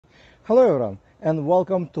Hello everyone and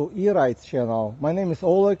welcome to E-Rides channel. My name is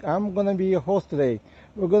Oleg. I'm gonna be your host today.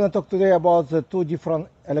 We're gonna talk today about the two different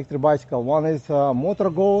electric bicycle. One is Motor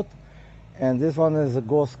Goat and this one is a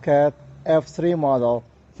Ghostcat F3 model.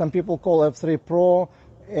 Some people call F3 Pro,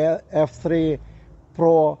 F3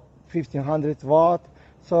 Pro 1500 watt.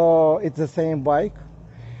 So it's the same bike.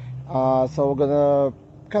 So we're gonna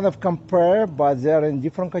kind of compare, but they're in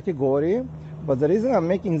different category. But the reason I'm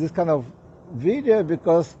making this kind of video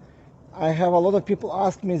because I have a lot of people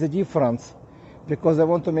ask me the difference because they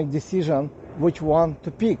want to make decision which one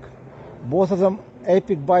to pick. Both of them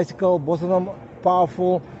epic bicycle, both of them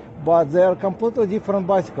powerful, but they are completely different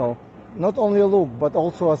bicycle. Not only look, but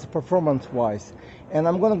also as performance wise. And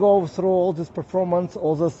I'm gonna go through all this performance,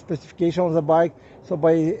 all the specification of the bike. So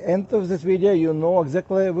by the end of this video, you know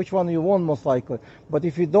exactly which one you want most likely. But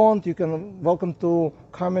if you don't, you can welcome to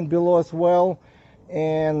comment below as well.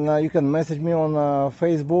 And you can message me on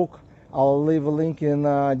Facebook. I'll leave a link in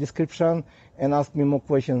description and ask me more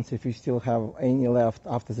questions if you still have any left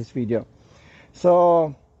after this video.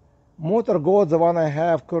 So Motor Goat, the one I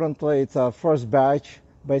have currently, it's a first batch.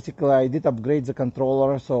 Basically, I did upgrade the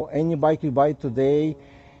controller, so any bike you buy today,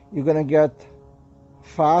 you're gonna get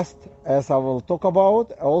fast, as I will talk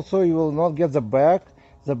about. Also, you will not get the back.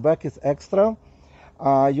 The back is extra.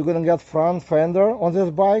 You're gonna get front fender on this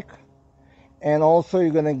bike, and also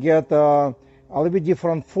you're gonna get a little bit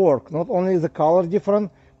different fork. Not only is the color different,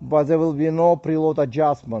 but there will be no preload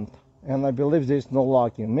adjustment, and I believe there is no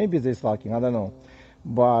locking. Maybe there's locking, I don't know,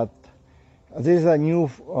 but this is a new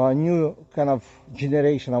kind of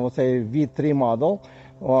generation, I would say V3 model,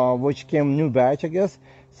 which came new batch, I guess.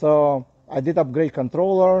 So I did upgrade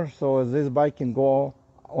controller, so this bike can go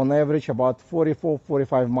on average about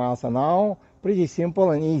 44-45 miles an hour. Pretty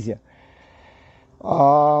simple and easy.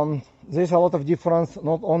 There's a lot of difference,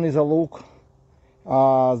 not only the look.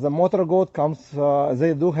 The Motor Goat comes,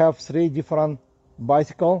 they do have 3 different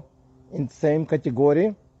bicycle in the same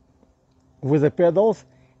category with the pedals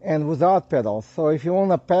and without pedals. So if you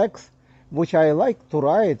want a PAX, which I like to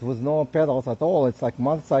ride with no pedals at all, it's like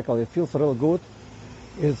motorcycle, it feels real good.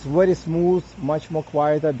 It's very smooth, much more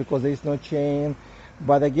quieter because there is no chain.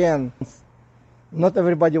 But again, not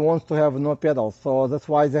everybody wants to have no pedals, so that's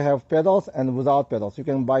why they have pedals and without pedals. You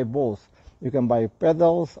can buy both. You can buy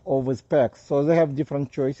pedals or with PAX. So they have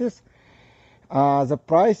different choices. The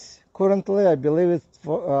price currently, I believe it's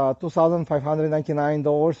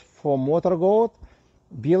 $2,599 for Motor Goat,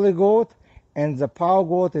 Billy Goat, and the Power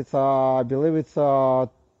Goat, it's I believe it's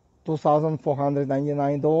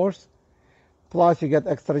 $2,499. Plus you get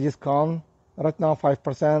extra discount right now,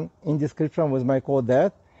 5% in description with my code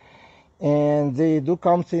DAT. And they do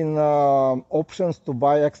comes in options to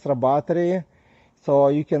buy extra battery. So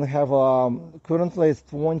you can have currently it's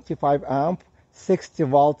 25 amp 60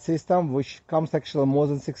 volt system, which comes actually more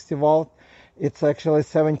than 60 volt. It's actually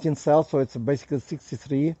 17 cells, so it's basically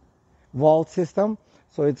 63 volt system.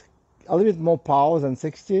 So it's a little bit more power than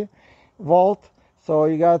 60 volt. So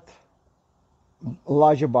you got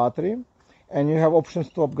larger battery, and you have options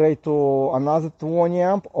to upgrade to another 20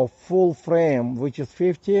 amp or full frame, which is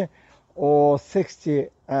 50 or 60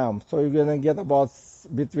 amp. So you're gonna get about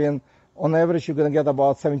between, on average, you're gonna get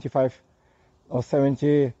about 75 or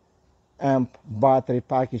 70 amp battery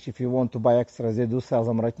package if you want to buy extras. They do sell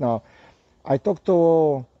them right now. I talked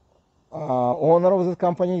to owner of this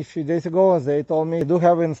company a few days ago. They told me they do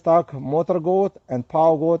have in stock Motor Goat and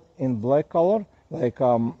Power Goat in black color, like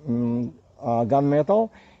gunmetal,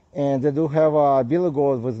 and they do have a Billy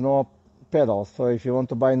Goat with no pedals. So if you want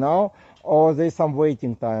to buy now, or there's some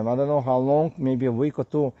waiting time, I don't know how long, maybe a week or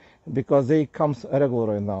two, because they comes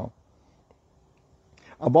regularly now.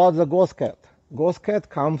 About the Ghostcat. Ghostcat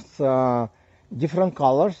comes different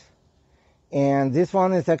colors, and this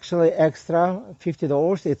one is actually extra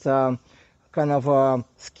 $50. It's a kind of a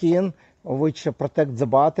skin which protects the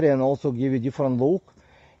battery and also give you different look,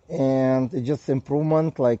 and it's just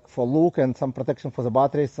improvement like for look and some protection for the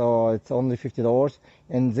battery. So it's only $50,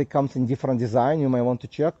 and it comes in different design. You might want to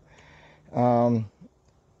check.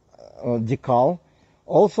 Decal.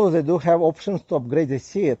 Also, they do have options to upgrade the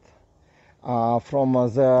seat from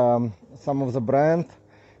some of the brand.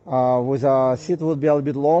 With a seat will be a little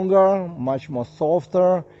bit longer, much more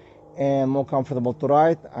softer, and more comfortable to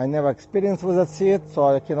ride. I never experienced with that seat,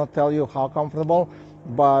 so I cannot tell you how comfortable,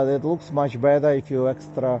 but it looks much better if you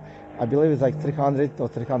extra. I believe it's like $300 or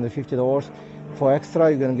 $350 for extra.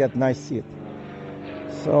 You're gonna get nice seat.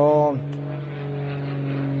 So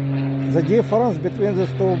the difference between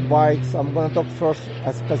these two bikes, I'm going to talk first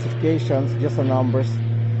as specifications, just the numbers.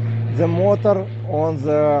 The motor on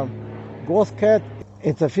the Ghostcat,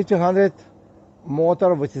 it's a 1500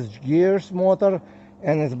 motor, which is gears motor,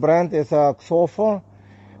 and its brand is a Xofa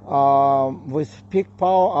with peak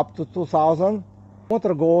power up to 2000.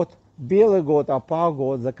 Motor goat, Billy goat or power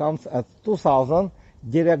goat that comes at 2000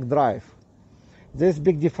 direct drive. There's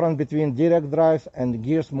big difference between direct drive and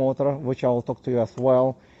gears motor, which I will talk to you as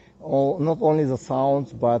well. Not only the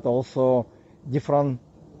sounds, but also different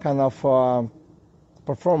kind of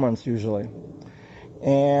performance usually.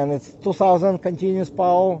 And it's 2000 continuous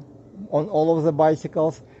power on all of the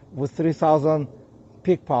bicycles with 3000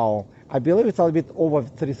 peak power. I believe it's a little bit over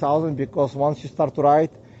 3000 because once you start to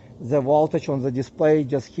ride, the voltage on the display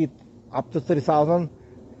just hit up to 3000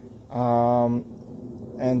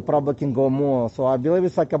 and probably can go more. So I believe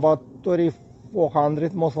it's like about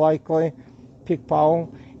 3400 most likely peak power.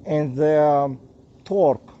 And the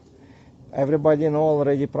torque, everybody know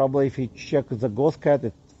already probably if you check the Ghostcat,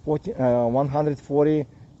 it's 140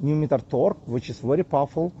 Newton torque, which is very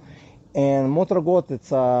powerful. And motor goat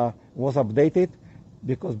was updated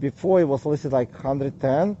because before it was listed like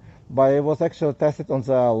 110, but it was actually tested on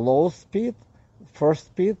the low speed, first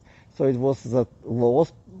speed, so it was the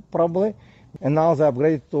lowest probably, and now they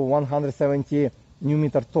upgraded to 170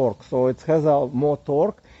 Newton torque, so it has a more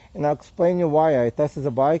torque. And I'll explain you why. I tested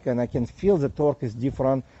the bike and I can feel the torque is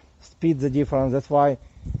different, speeds are different. That's why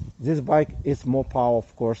this bike is more power,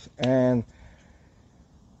 of course. And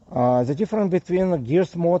the difference between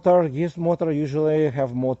gears motor usually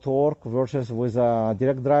have more torque versus with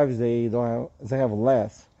direct drive they have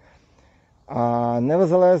less.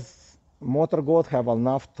 Nevertheless, motor goat have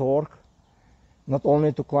enough torque not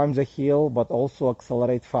only to climb the hill but also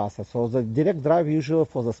accelerate faster. So the direct drive usually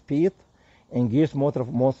for the speed and gears motor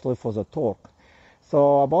mostly for the torque.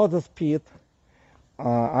 So about the speed,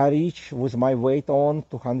 I reach with my weight on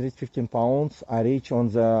 215 pounds. I reach on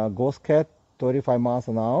the Ghostcat 35 miles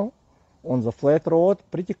an hour. On the flat road,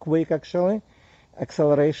 pretty quick actually.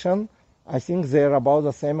 Acceleration, I think they're about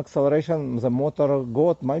the same acceleration. The motor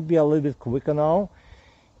goat might be a little bit quicker now.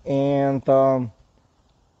 And the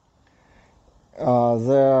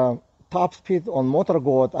top speed on motor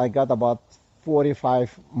goat, I got about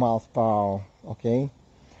 45 miles per hour, okay?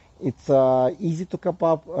 It's easy to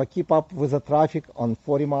keep up with the traffic on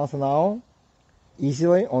 40 miles an hour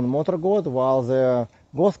easily on motor goat, while the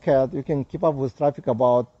Ghostcat, you can keep up with traffic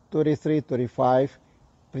about 33, 35,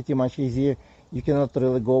 pretty much easy. You cannot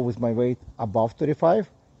really go with my weight above 35,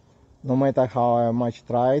 no matter how much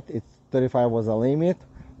tried. It's 35 was a limit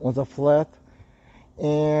on the flat,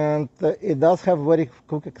 and it does have very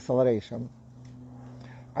quick acceleration.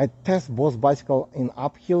 I test both bicycles in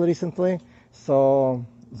uphill recently, so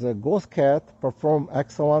the Ghostcat performed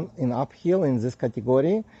excellent in uphill in this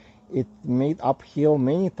category. It made uphill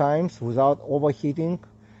many times without overheating,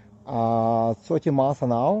 30 miles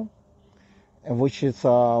an hour, which is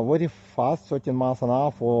very fast, 30 miles an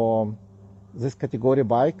hour for this category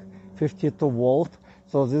bike, 52 volt.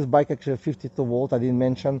 So this bike actually 52 volt, I didn't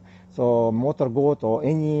mention. So motor goat or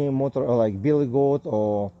any motor like Billy goat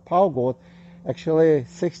or power goat, actually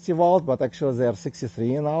 60 volt, but actually they are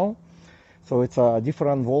 63 now. So it's a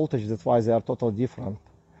different voltage, that's why they are totally different.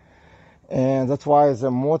 And that's why the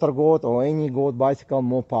motor goat or any goat bicycle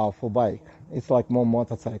more powerful bike. It's like more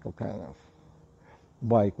motorcycle kind of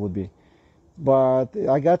bike would be. But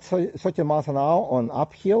I got 30 miles an hour on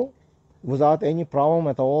uphill without any problem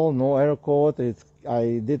at all, no error code.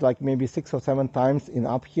 I did like maybe 6 or 7 times in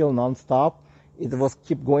uphill non-stop. It was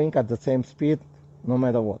keep going at the same speed no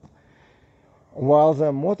matter what. While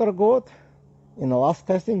the motor goat in the last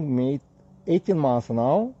testing made 18 miles an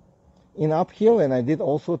hour in uphill, and I did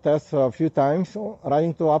also test a few times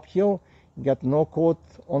riding to uphill, got no code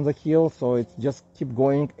on the hill, so it just keep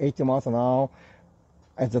going 80 miles an hour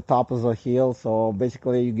at the top of the hill. So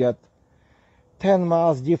basically you get 10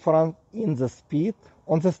 miles different in the speed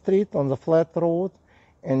on the street, on the flat road,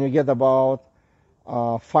 and you get about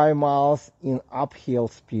 5 miles in uphill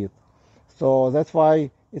speed. So that's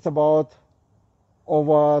why it's about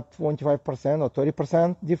over 25% or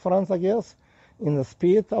 30% difference, I guess, in the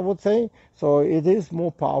speed, I would say. So it is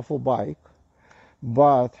more powerful bike,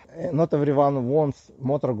 but not everyone wants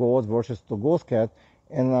motor goat versus to Ghostcat,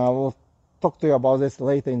 and I will talk to you about this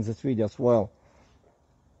later in this video as well.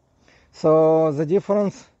 So the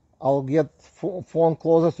difference, I'll get phone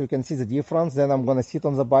closer so you can see the difference. Then I'm gonna sit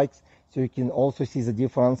on the bikes so you can also see the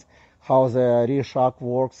difference, how the rear shock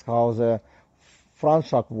works, how the front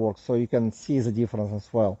shock works, so you can see the difference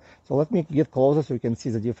as well. So let me get closer so you can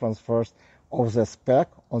see the difference first of the spec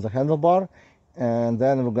on the handlebar, and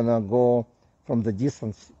then we're gonna go from the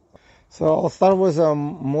distance. So I'll start with a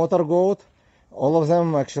motor goat. All of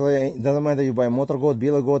them actually, it doesn't matter you buy motor goat,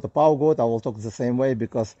 Billy goat, or power goat, I will talk the same way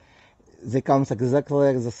because they come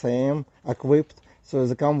exactly like the same equipped. So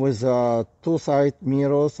they come with two side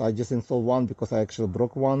mirrors. I just installed one because I actually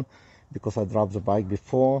broke one because I dropped the bike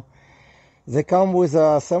before. They come with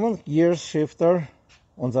a 7-gear shifter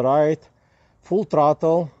on the right, full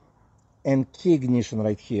throttle, and key ignition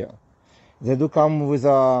right here. They do come with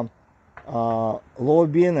a low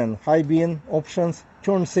beam and high beam options,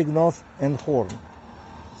 turn signals, and horn.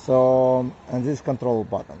 So, and these control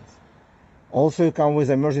buttons. Also, you come with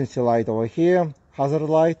emergency light over here, hazard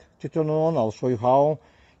light to turn on. I'll show you how.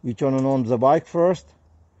 You turn on the bike first,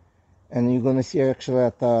 and you're gonna see actually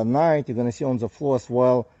at night, you're gonna see on the floor as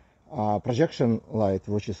well projection light,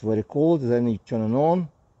 which is very cool. Then you turn it on,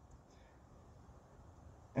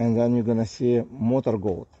 and then you're gonna see motor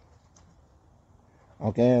goat.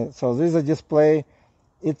 Okay, so this is a display.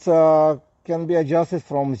 It's can be adjusted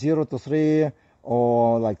from 0 to 3,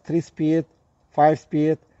 or like 3-speed,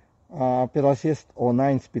 5-speed pedal assist, or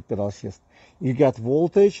 9-speed pedal assist. You got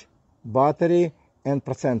voltage, battery, and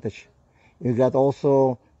percentage. You got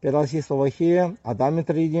also pedal assist over here,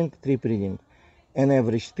 odometer reading, trip reading, and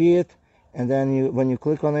average speed. And then when you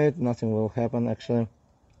click on it, nothing will happen actually.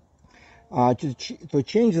 To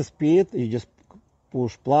change the speed, you just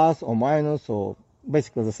push plus or minus, or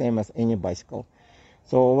basically the same as any bicycle.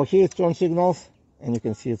 So over here it's turn signals, and you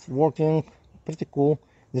can see it's working, pretty cool.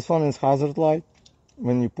 This one is hazard light.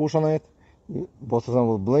 When you push on it, both of them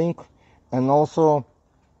will blink, and also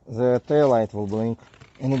the tail light will blink.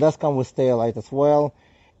 And it does come with tail light as well,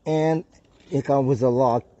 and it comes with a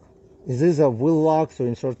lock. This is a wheel lock, so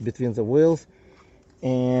insert between the wheels,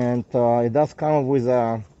 and it does come with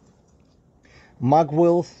a mag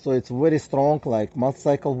wheels, so it's very strong, like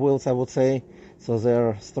motorcycle wheels, I would say. So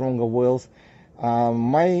they're stronger wheels.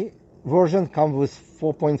 My version comes with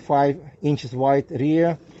 4.5 inches wide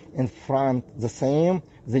rear and front the same.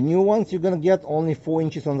 The new ones you're gonna get only 4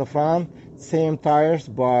 inches on the front, same tires,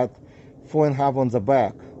 but 4.5 on the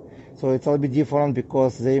back. So it's a little bit different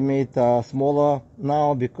because they made smaller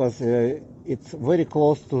now, because it's very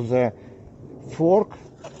close to the fork.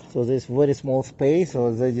 So there's very small space,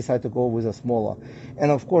 so they decide to go with a smaller.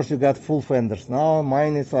 And of course you got full fenders. Now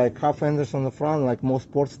mine is like half fenders on the front, like most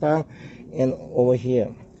sport style, and over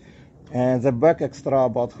here. And the back extra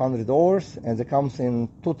about $100, and it comes in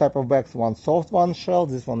two type of backs, one soft one shell,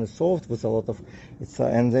 this one is soft with a lot of,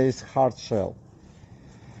 and there is hard shell.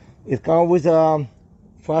 It comes with a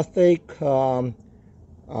fast take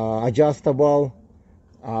adjustable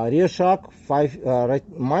rear shock.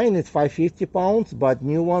 Mine is 550 pounds, but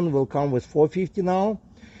new one will come with 450 now.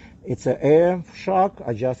 It's an air shock,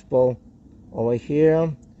 adjustable over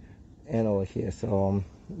here and over here, so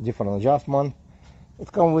different adjustment.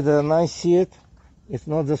 It comes with a nice seat. It's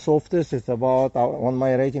not the softest. It's about, on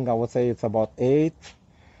my rating, I would say it's about 8.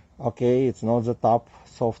 Okay, it's not the top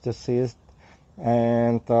softest seat,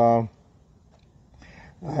 and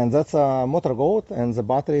that's a motor goat, and the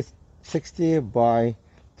battery is 60 by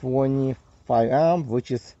 25 amp, which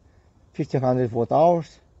is 1500 watt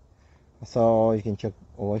hours. So you can check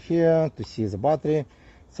over here to see the battery.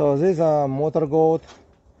 So this is a motor goat,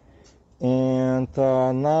 and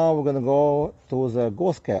now we're gonna go to the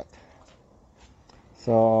Ghostcat.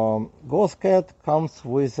 So Ghostcat comes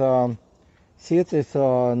with seat. It's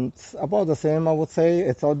about the same, I would say.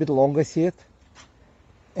 It's a little bit longer seat.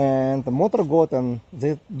 And the motor goat, and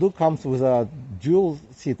they do comes with a dual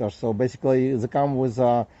seater. So basically they come with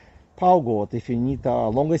a power goat. If you need a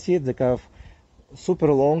longer seat, they have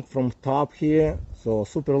super long from top here, so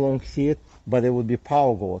super long seat, but it would be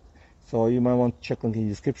power goat. So you might want to check in the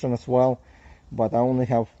description as well, but I only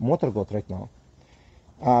have motor goat right now.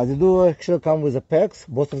 They do actually come with the pegs,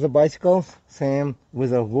 both of the bicycles, same with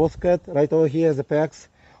the Ghostcat. Right over here the pegs,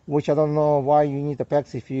 which I don't know why you need the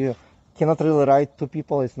pegs if you cannot really ride two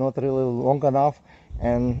people. It's not really long enough,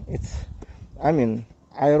 and it's, I mean,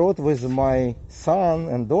 I rode with my son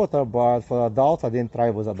and daughter, but for adults I didn't try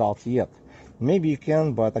with adults yet. Maybe you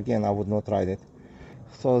can, but again I would not try it.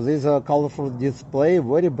 So this is a colorful display,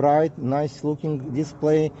 very bright, nice looking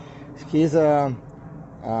display. Here's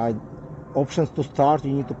options to start.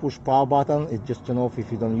 You need to push power button, it just turn off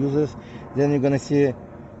if you don't use this. Then you're gonna see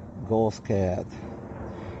Ghostcat,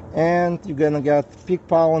 and you're gonna get peak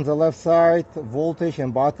power on the left side, voltage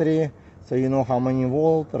and battery, so you know how many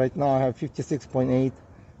volt. Right now I have 56.8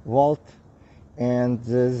 volt, and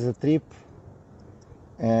there's a trip,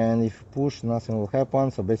 and if you push, nothing will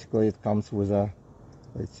happen. So basically it comes with a,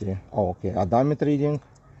 let's see, odometer reading,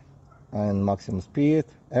 and maximum speed,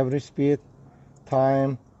 average speed,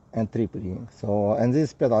 time, and trip reading. So, and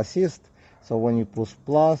this pedal assist, so when you push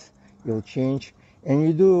plus, you'll change, and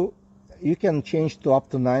you can change to up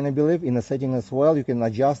to 9, I believe, in the setting as well. You can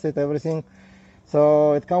adjust it, everything.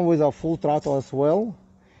 So it comes with a full throttle as well.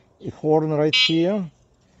 A horn right here,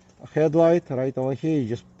 a headlight right over here. You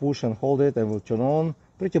just push and hold it and it will turn on.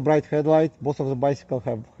 Pretty bright headlight. Both of the bicycles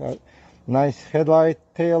have nice headlight,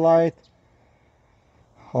 tail light.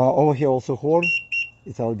 Over here also horn.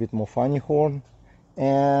 It's a little bit more funny horn.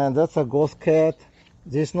 And that's a Ghostcat.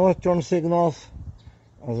 There's no turn signals.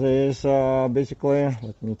 There's basically,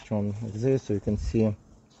 let me turn like this so you can see.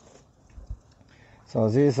 So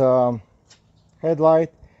this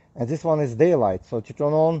headlight, and this one is daylight. So to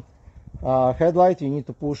turn on headlight, you need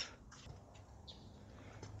to push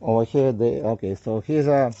over here. Okay, so here's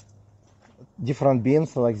a different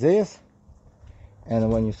beams like this,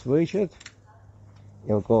 and when you switch it,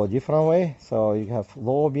 it'll go a different way. So you have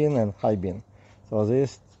low beam and high beam. So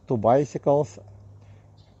these two bicycles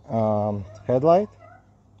headlight,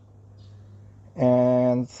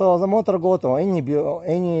 and so the motor goat or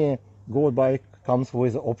any goat bike comes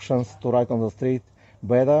with options to ride on the street,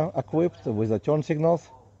 better equipped with the turn signals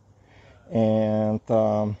and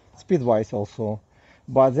speed wise also,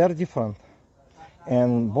 but they're different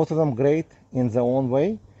and both of them great in their own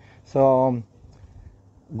way. So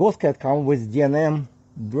Ghostcat comes with DNM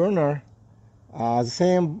burner. The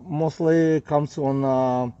same mostly comes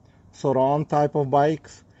on surround type of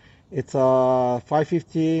bikes. It's a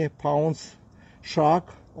 550 pounds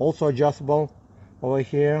shock, also adjustable over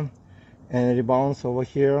here, and rebounds over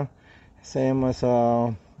here, same as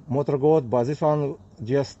a motor goat, but this one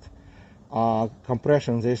just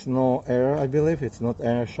compression. There's no air, I believe. It's not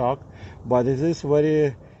air shock, but it is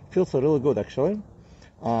feels really good actually.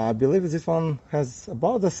 I believe this one has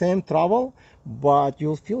about the same travel, but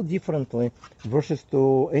you'll feel differently versus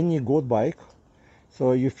to any goat bike.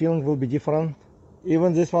 So your feeling will be different.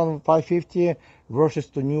 Even this one 550 versus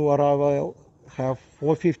to new arrival have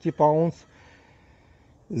 450 pounds.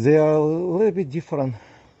 They are a little bit different,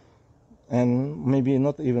 and maybe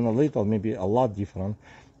not even a little, maybe a lot different.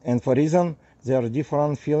 And for reason they are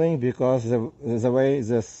different feeling because the way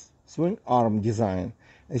this swing arm design.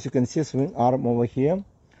 As you can see, swing arm over here,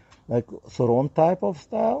 like surround type of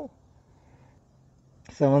style.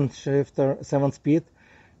 7-speed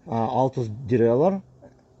Altus derailleur,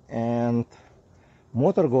 and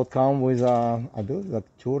motor goat come with I believe like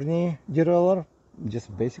Tourney derailleur,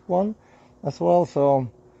 just basic one as well. So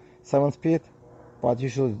 7-speed, but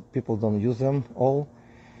usually people don't use them all.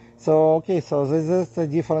 So okay, so this is the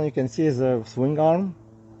different. You can see the swing arm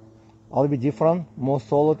a little bit different, more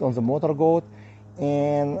solid on the motor goat,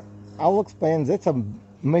 and I will explain that's a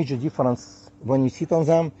major difference. When you sit on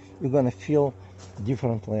them, you're gonna feel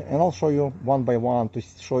differently, and I'll show you one by one to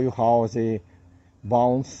show you how they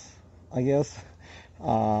bounce, I guess,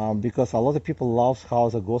 because a lot of people love how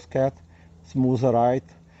the Ghostcat smoother ride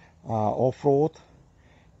off-road,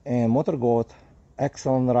 and motor goat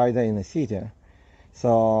excellent rider in the city.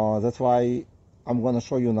 So that's why I'm gonna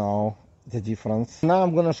show you now the difference. Now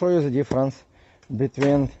I'm gonna show you the difference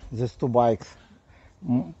between these two bikes.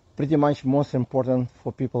 Pretty much most important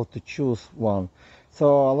for people to choose one.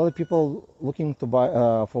 So a lot of people looking to buy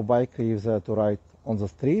for bike is to ride on the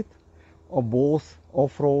street or both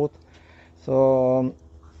off-road. So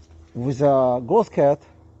with a Ghostcat,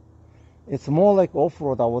 it's more like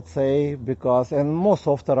off-road, I would say, because and more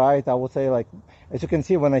softer ride, I would say. Like as you can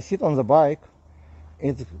see, when I sit on the bike,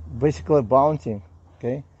 it's basically bouncing.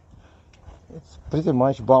 Okay, it's pretty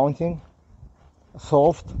much bouncing,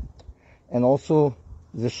 soft, and also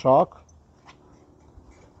the shock.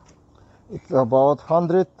 It's about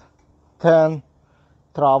 110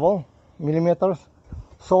 travel millimeters,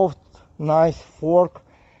 soft, nice fork,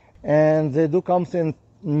 and they do comes in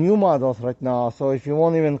new models right now. So if you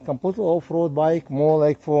want even completely off-road bike, more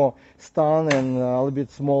like for stunt and a little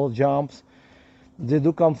bit small jumps, they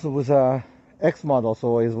do comes with a X model.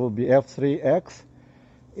 So it will be F3X.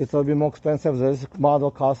 It will be more expensive. This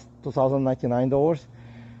model costs $2,099.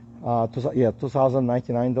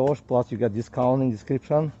 $2,099 plus you get discount in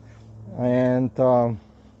description, and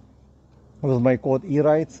with my code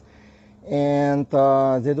eRides. And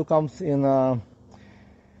they do comes in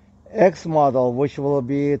X model, which will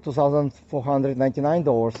be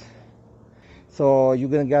 $2,499. So you're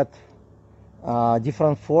gonna get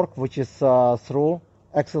different fork, which is through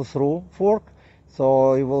axle through fork.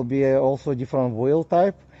 So it will be also different wheel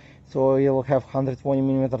type. So you will have 120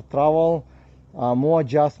 millimeter travel, more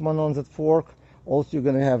adjustment on that fork. Also you're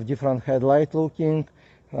gonna have different headlight looking,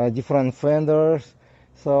 different fenders.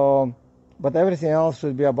 So, but everything else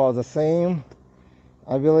should be about the same,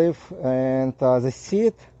 I believe. And the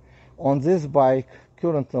seat on this bike,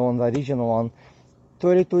 currently on the original one,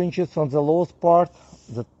 32 inches on the lowest part,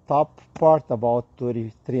 the top part about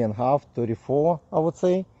 33 and a half, 34, I would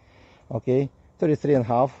say. Okay, 33 and a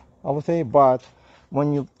half, I would say. But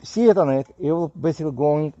when you see it on it, it will basically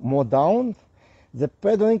going more down. The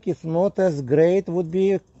pedaling is not as great would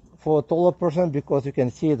be for a taller person because you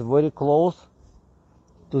can see it very close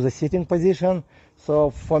to the sitting position. So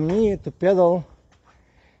for me to pedal,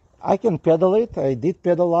 I can pedal it. I did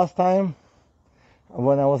pedal last time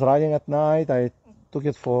when I was riding at night. I took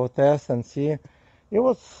it for a test and see. It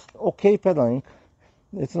was okay pedaling.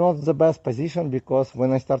 It's not the best position because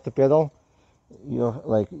when I start to pedal,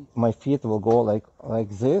 like my feet will go like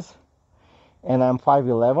this, and I'm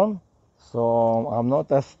 5'11", so I'm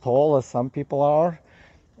not as tall as some people are,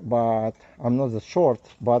 but I'm not as short.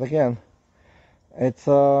 But again, it's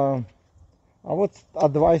I would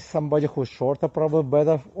advise somebody who's shorter, probably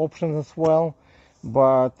better options as well,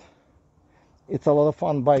 but it's a lot of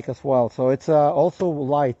fun bike as well. So it's also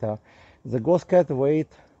lighter. The Ghostcat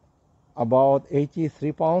weight about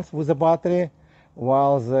 83 pounds with the battery,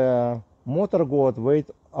 while the Motor Goat weight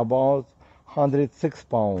about 106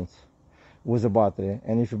 pounds with the battery.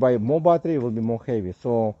 And if you buy more battery, it will be more heavy.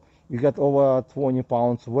 So you get over 20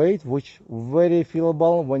 pounds weight, which very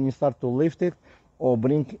feelable when you start to lift it or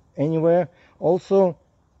bring anywhere. Also,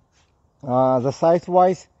 the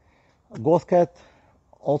size-wise, Ghostcat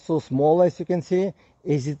also small, as you can see,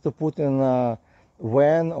 easy to put in a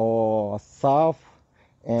van or a SUV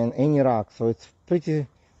and any rack. So it's pretty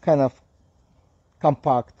kind of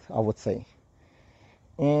compact, I would say.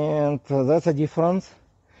 And that's a difference.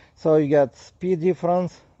 So you get speed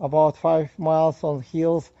difference, about 5 miles on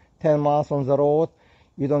hills, 10 miles on the road.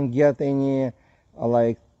 You don't get any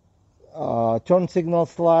turn signal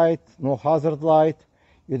light, no hazard light.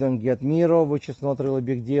 You don't get mirror, which is not really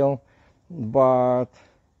big deal, but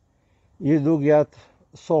you do get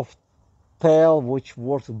soft tail, which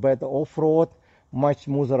works better off-road, much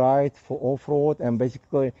smoother ride for off-road. And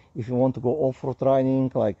basically, if you want to go off-road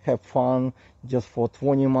riding, like have fun, just for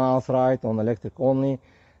 20 miles ride on electric only,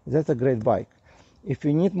 that's a great bike. If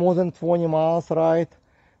you need more than 20 miles ride,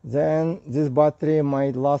 then this battery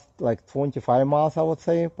might last like 25 miles, I would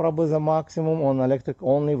say, probably the maximum on electric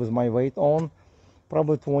only with my weight on.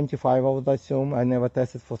 Probably 25, I would assume. I never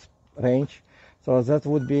tested for range. So that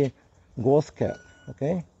would be Ghostcat,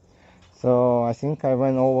 okay? So I think I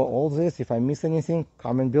went over all this. If I miss anything,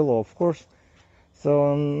 comment below, of course.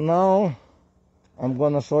 So now I'm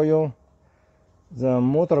gonna show you the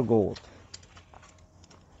Motor Goat.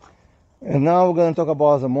 And now we're gonna talk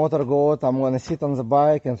about the Motor Goat. I'm gonna sit on the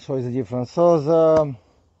bike and show you the difference. So the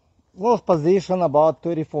lowest position about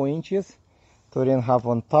 34 inches, 30 and a half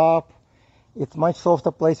on top. It's much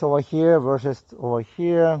softer place over here versus over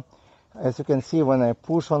here. As you can see, when I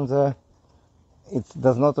push on it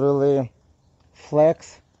does not really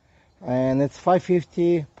flex, and it's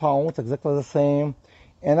 550 pounds, exactly the same.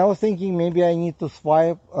 And I was thinking maybe I need to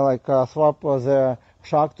swap the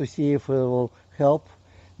shock to see if it will help,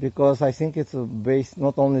 because I think it's based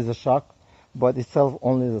not only the shock, but itself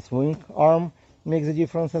only the swing arm makes a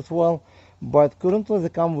difference as well. But currently they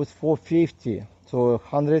come with 450, so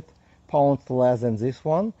 100 pounds less than this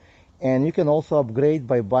one. And you can also upgrade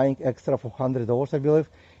by buying extra for $100, I believe,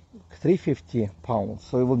 350 pounds,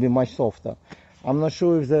 so it will be much softer. I'm not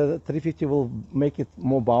sure if the 350 will make it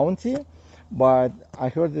more bouncy, but I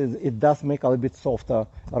heard it does make a little bit softer,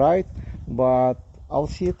 right? But I'll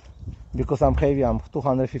see it because I'm heavy. I'm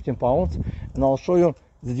 215 pounds, and I'll show you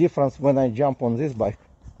the difference when I jump on this bike.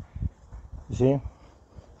 See,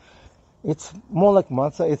 it's more like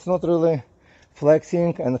Mazda. It's not really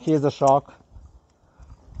flexing, and here's the shock.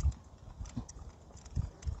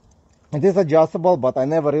 It is adjustable, but I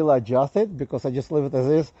never really adjust it because I just leave it as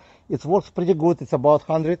is. It works pretty good. It's about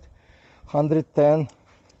 110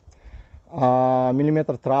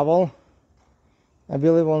 millimeter travel, I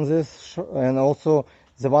believe, on this. And also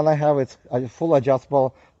the one I have, it's a full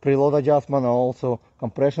adjustable preload adjustment and also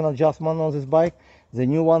compression adjustment on this bike. The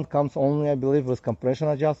new one comes only, I believe, with compression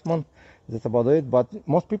adjustment. That's about it. But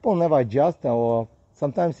most people never adjust, or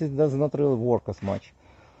sometimes it does not really work as much.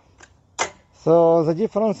 So the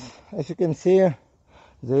difference, as you can see,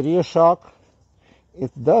 the rear shock,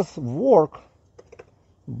 it does work,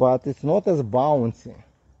 but it's not as bouncy.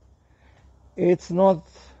 It's not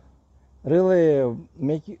really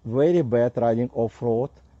make it very bad riding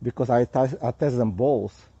off-road because I test them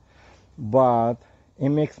both, but it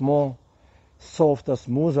makes more softer,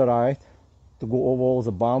 smoother ride to go over all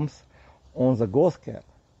the bumps on the Ghostcat.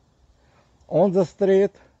 On the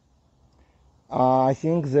street, I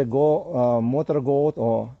think the Motor Goat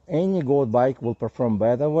or any Goat bike will perform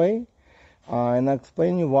better way, And I'll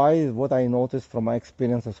explain you why, what I noticed from my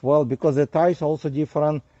experience as well, because the tires are also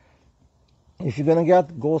different. If you're gonna get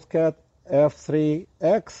Ghostcat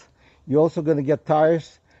F3X, you're also gonna get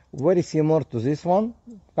tires very similar to this one,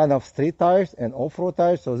 kind of street tires and off-road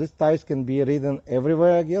tires. So these tires can be ridden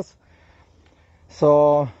everywhere, I guess.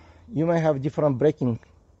 So you may have different braking.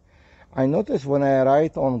 I noticed when I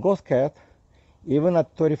ride on Ghostcat, even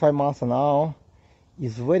at 35 miles an hour,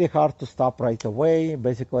 it's very hard to stop right away.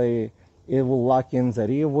 Basically, it will lock in the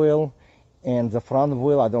rear wheel and the front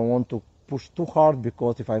wheel. I don't want to push too hard,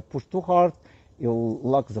 because if I push too hard, it will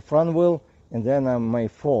lock the front wheel and then I may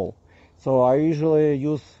fall. So I usually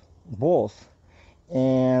use both.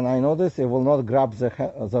 And I notice it will not grab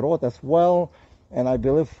the road as well. And I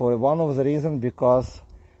believe for one of the reasons, because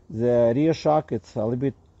the rear shock, it's a little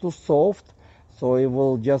bit too soft, so it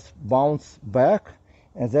will just bounce back,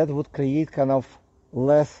 and that would create kind of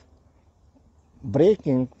less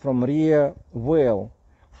braking from rear wheel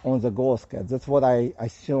on the Ghostcat. That's what I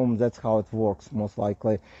assume, that's how it works most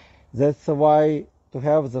likely. That's why to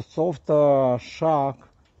have the softer shock,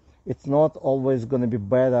 it's not always going to be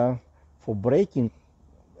better for braking,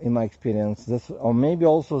 in my experience. Or maybe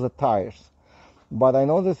also the tires. But I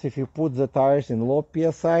notice if you put the tires in low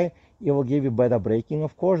PSI, it will give you better braking,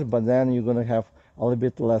 of course, but then you're going to have a little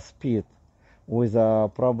bit less speed. With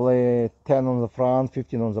probably 10 on the front,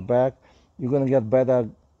 15 on the back, you're going to get better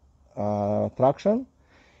traction.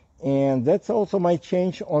 And that's also my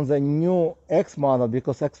change on the new X model,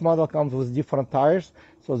 because X model comes with different tires.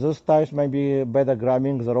 So those tires might be better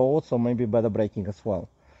grabbing the road, so maybe better braking as well.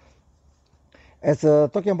 As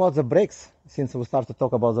talking about the brakes, since we started to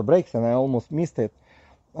talk about the brakes and I almost missed it,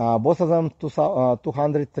 both of them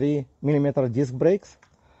 203 millimeter disc brakes.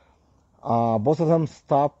 Both of them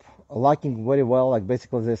stop locking very well, like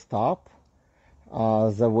basically they stop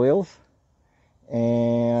the wheels.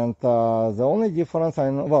 And the only difference,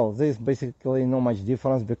 well, there's basically no much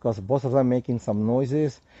difference, because both of them making some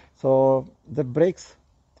noises. So the brakes,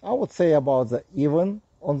 I would say about the even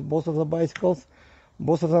on both of the bicycles.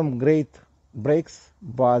 Both of them great brakes,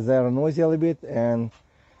 but they're noisy a little bit, and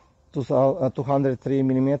 203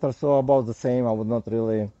 millimeters, so about the same. I would not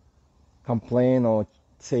really complain or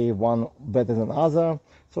say one better than other.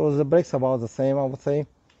 So the brakes about the same, I would say.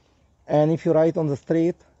 And if you ride on the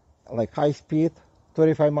street, like high speed,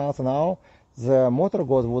 35 miles an hour, the motor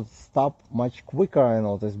goat would stop much quicker, I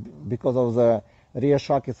notice, because of the rear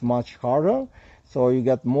shock is much harder. So you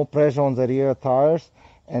get more pressure on the rear tires,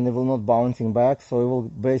 and it will not bouncing back. So it will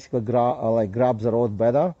basically grab the road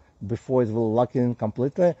better before it will lock in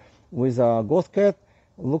completely. With a Ghostcat,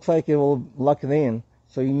 looks like it will lock it in.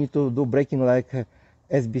 So you need to do braking like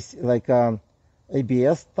SBC, like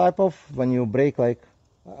ABS type of, when you brake like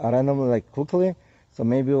randomly, like quickly. So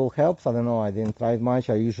maybe it will help. I don't know. I didn't try it much.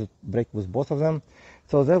 I usually brake with both of them.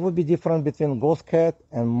 So that would be different between Ghostcat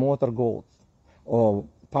and motor goat, or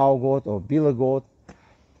power goat, or billy goat.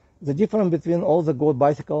 The difference between all the goat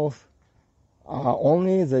bicycles are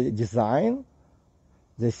only the design,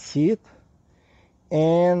 the seat,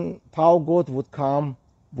 and power goat would come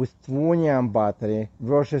with 20 amp battery,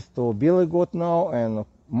 versus to billy goat now, and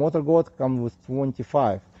motor goat comes with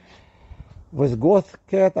 25. With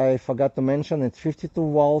Ghostcat, I forgot to mention, it's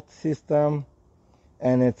 52-volt system,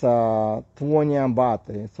 and it's a 20 amp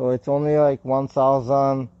battery. So it's only like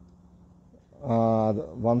 1,000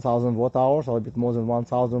 watt hours, a little bit more than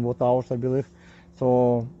 1,000 watt hours, I believe.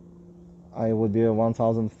 So I would be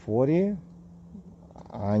 1,040.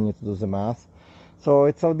 I need to do the math. So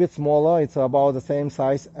it's a little bit smaller. It's about the same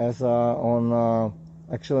size as on,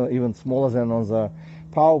 actually even smaller than on the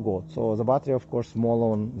Power Goat. So the battery, of course,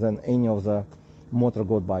 smaller than any of the Motor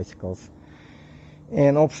Goat bicycles.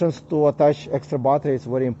 And options to attach extra battery is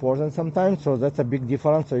very important sometimes. So that's a big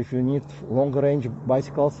difference. So if you need longer range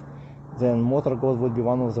bicycles, then Motor Goat would be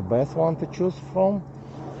one of the best one to choose from.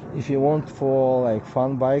 If you want for like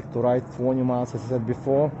fun bike to ride 20 miles, as I said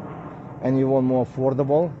before, and you want more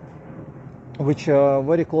affordable, which are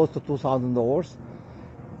very close to $2,000,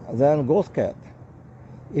 then Ghostcat.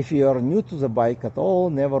 If you are new to the bike at all,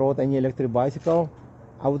 never rode any electric bicycle,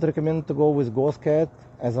 I would recommend to go with Ghostcat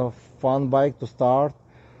as a fun bike to start,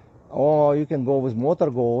 or you can go with Motor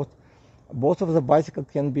Goat. Both of the bicycles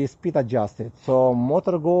can be speed adjusted. So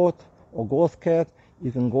Motor Goat or Ghostcat,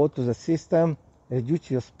 you can go to the system,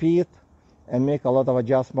 reduce your speed, and make a lot of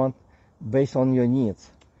adjustment based on your needs.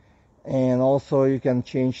 And also you can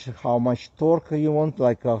change how much torque you want,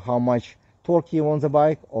 like how much torque you want the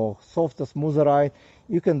bike, or softer, smoother ride.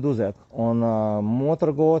 You can do that on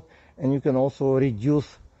Motor Goat, and you can also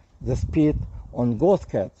reduce the speed on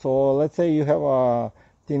Ghostcat. So let's say you have a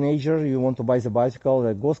teenager, you want to buy the bicycle,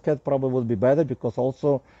 the Ghostcat probably would be better, because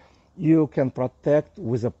also you can protect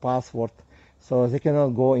with a password, so they cannot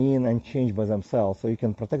go in and change by themselves. So you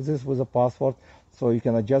can protect this with a password, so you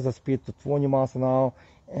can adjust the speed to 20 miles an hour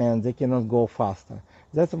and they cannot go faster.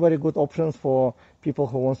 That's a very good option for people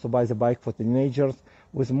who wants to buy the bike for teenagers.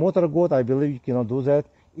 With Motor Goat, I believe you cannot do that.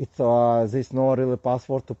 There's no really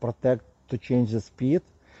password to protect, to change the speed.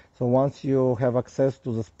 So once you have access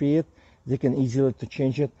to the speed, they can easily to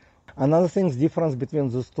change it. Another thing, difference between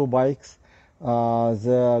those two bikes,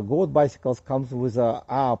 the Goat bicycles comes with an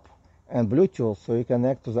app and Bluetooth, so you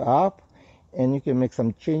connect to the app and you can make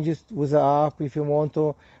some changes with the app if you want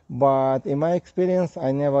to. But in my experience,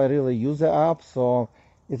 I never really use the app, so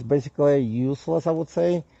it's basically useless, I would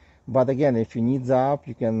say. But again, if you need the app,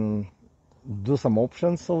 you can do some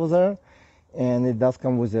options over there. And it does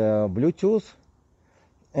come with a Bluetooth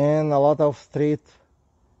and a lot of street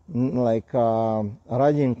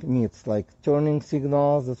riding needs, like turning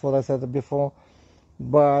signals. That's what I said before.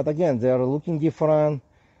 But again, they are looking different.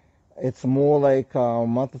 It's more like a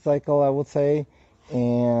motorcycle, I would say,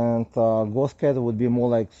 and Ghostcat would be more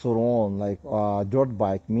like Suron, like dirt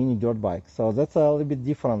bike, mini dirt bike. So that's a little bit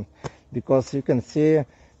different, because you can see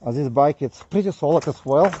this bike, it's pretty solid as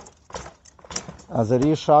well. The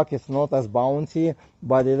rear shock is not as bouncy,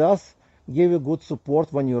 but it does give you good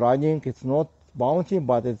support when you're riding. It's not bouncy,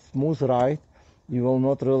 but it's smooth ride. You will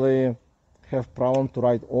not really have problem to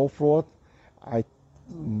ride off-road,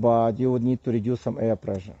 but you would need to reduce some air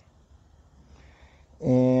pressure.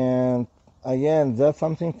 And again, that's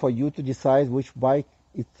something for you to decide which bike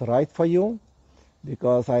is right for you,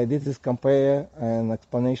 because I did this compare and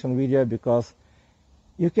explanation video, because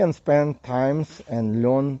you can spend times and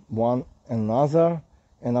learn one another,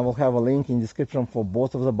 and I will have a link in description for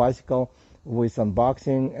both of the bicycle with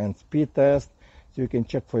unboxing and speed test, so you can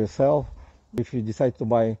check for yourself. If you decide to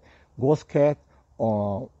buy Ghostcat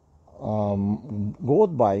or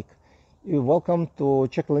Goat bike, you're welcome to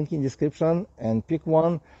check link in description and pick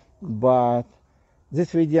one. But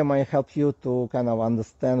this video might help you to kind of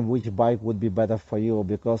understand which bike would be better for you,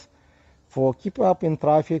 because for keep up in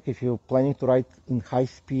traffic, if you're planning to ride in high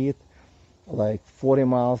speed, like 40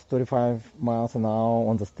 miles, 35 miles an hour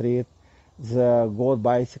on the street, the Goat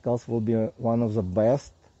bicycles will be one of the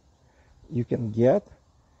best you can get.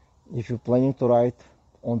 If you're planning to ride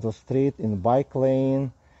on the street in bike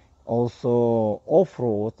lane, also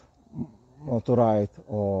off-road to ride,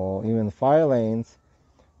 or even 5 lanes,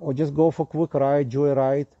 or just go for quick ride,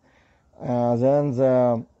 joyride, then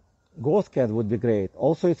the Ghostcat would be great.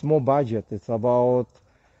 Also, it's more budget. It's about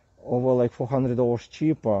over like $400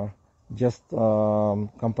 cheaper, just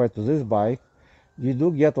compared to this bike. You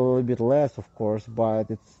do get a little bit less, of course, but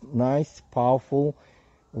it's nice, powerful,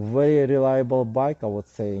 very reliable bike, I would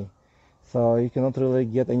say. So you cannot really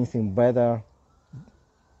get anything better,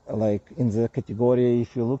 like in the category.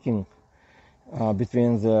 If you're looking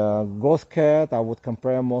between the Ghostcat, I would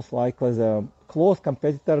compare most likely the close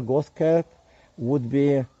competitor Ghostcat would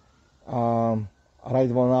be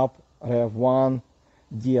Ride One Up Rev 1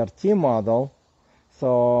 DRT model.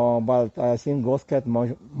 So, but I think Ghostcat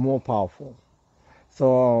more powerful.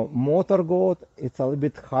 So Motor Goat, it's a little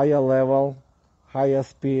bit higher level, higher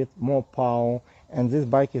speed, more power, and this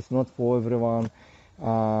bike is not for everyone.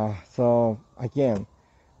 So again,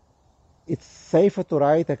 it's safer to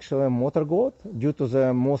ride actually Motor Goat due to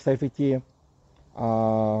the more safety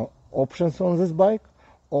options on this bike.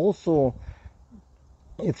 Also,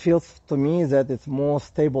 it feels to me that it's more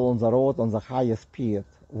stable on the road, on the higher speed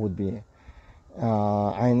would be.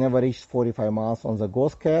 I never reached 45 miles on the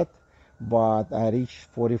Ghostcat, but I reached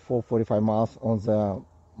 44, 45 miles on the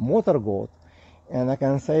Motor Goat. And I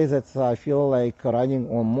can say that I feel like riding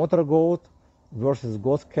on Motor Goat versus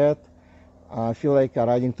Ghostcat, I feel like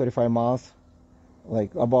riding 35 miles,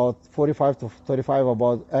 like about 45 to 35,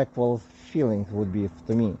 about equal feeling would be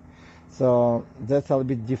to me. So that's a little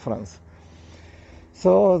bit difference.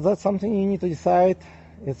 So that's something you need to decide.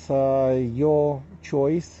 It's your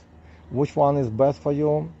choice, which one is best for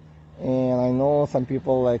you. And I know some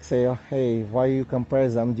people like say, hey, why you compare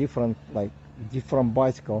them different, like different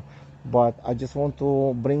bicycle? But I just want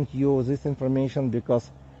to bring you this information, because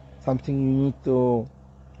something you need to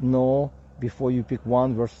know before you pick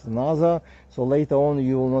one versus another, so later on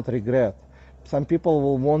you will not regret. Some people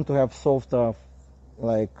will want to have softer,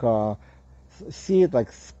 like seat,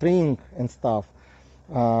 like spring and stuff.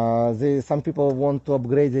 Some people want to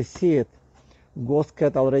upgrade the seat.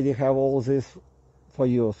 Ghostcat already have all this for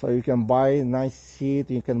you, so you can buy a nice seat,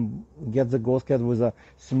 you can get the Ghostcat with a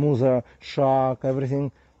smoother shock,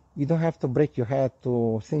 everything. You don't have to break your head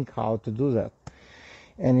to think how to do that.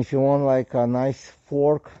 And if you want like a nice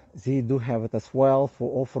fork, they do have it as well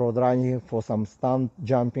for off-road riding, for some stunt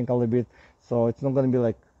jumping a little bit. So it's not going to be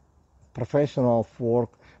like professional fork,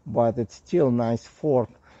 but it's still nice fork,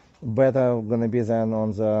 better gonna be than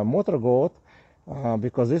on the motor goat,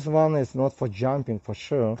 because this one is not for jumping for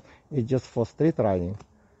sure, it's just for street riding.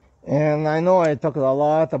 And I know I talked a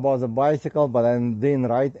lot about the bicycle, but I didn't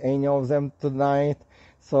ride any of them tonight,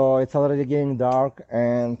 so it's already getting dark.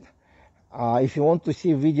 And if you want to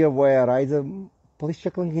see a video where I ride them, please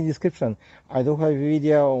check link in description. I do have a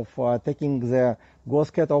video of taking the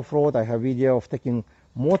Ghostcat off-road. I have video of taking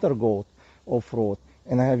motor goat off-road,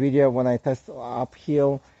 and I have video when I test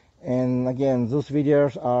uphill. And again, those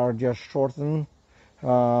videos are just shortened.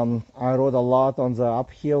 I rode a lot on the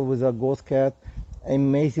uphill with a Ghostcat.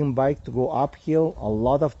 Amazing bike to go uphill, a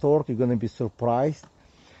lot of torque, you're gonna be surprised.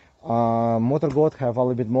 Motor goat have a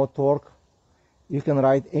little bit more torque. You can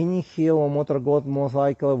ride any hill on motor goat most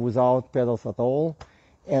likely without pedals at all.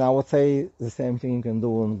 And I would say the same thing you can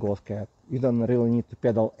do on Ghostcat. You don't really need to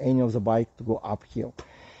pedal any of the bike to go uphill.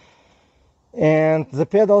 And the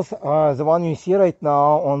pedals, the one you see right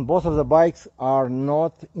now on both of the bikes, are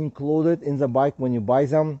not included in the bike when you buy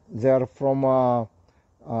them. They're from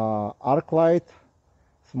Arclight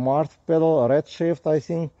Smart Pedal, Redshift, I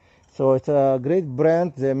think. So it's a great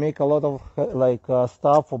brand. They make a lot of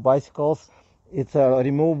stuff for bicycles. It's a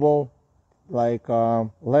removable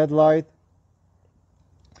LED light.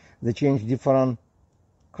 They change different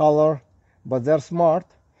color, but they're smart.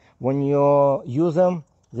 When you use them,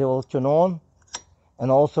 they will turn on, and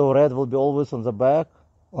also red will be always on the back,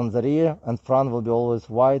 on the rear, and front will be always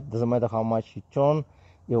white. Doesn't matter how much you turn,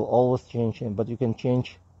 it will always change it, but you can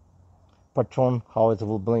change per turn how it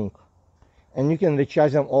will blink. And you can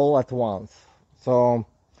recharge them all at once. So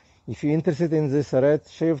if you're interested in this red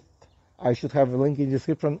shift, I should have a link in the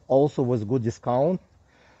description, also with good discount.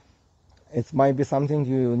 It might be something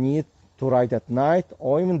you need to ride at night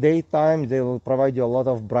or even daytime. They will provide you a lot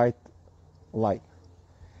of bright light.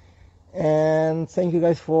 And thank you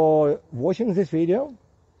guys for watching this video,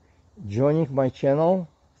 joining my channel,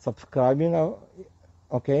 subscribing.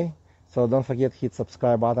 Okay, so don't forget, hit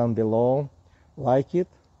subscribe button below, like it,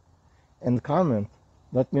 and comment.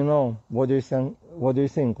 Let me know what do you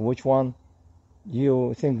think, which one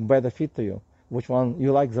you think better fit to you, which one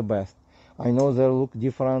you like the best. I know they look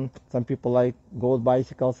different. Some people like goat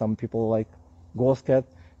bicycle, some people like Ghostcat,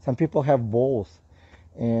 some people have both.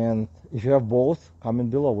 And if you have both,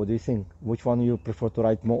 comment below what do you think, which one you prefer to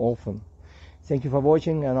ride more often. Thank you for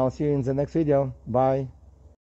watching, and I'll see you in the next video. Bye.